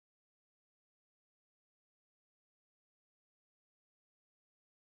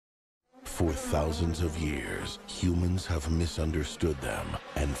For thousands of years, humans have misunderstood them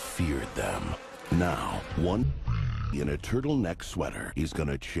and feared them. Now, one in a turtleneck sweater is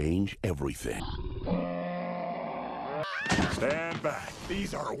gonna change everything. Stand back.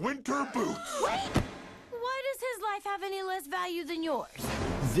 These are winter boots. Wait! Why does his life have any less value than yours?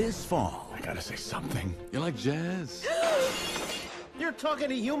 This fall, I gotta say something. You like jazz? You're talking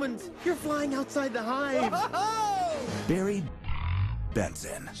to humans. You're flying outside the hive. Barry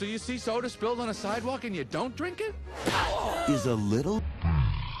Benson So you see soda spilled on a sidewalk and you don't drink it? is a little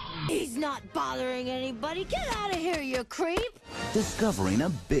He's not bothering anybody. Get out of here, you creep! discovering a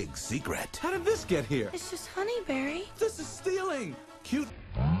big secret. How did this get here? It's just honey, Barry. This is stealing. Cute.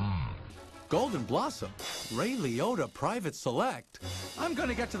 Golden Blossom. Ray Liotta Private Select. I'm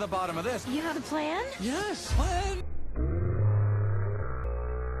gonna get to the bottom of this. You have a plan? Yes, plan.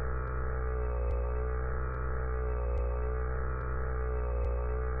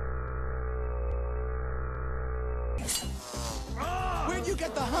 Where'd you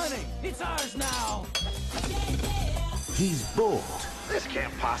get the honey? It's ours now. He's bold. This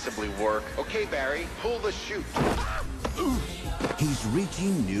can't possibly work. Okay, Barry, pull the chute. He's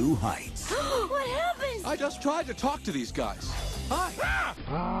reaching new heights. What happened? I just tried to talk to these guys.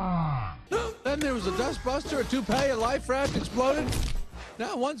 Hi. Then there was a dustbuster, a toupee, a life raft exploded.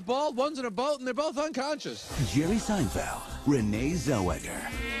 Now one's bald, one's in a boat, and they're both unconscious. Jerry Seinfeld, Renee Zellweger.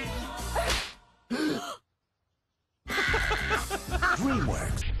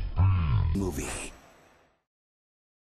 DreamWorks movie.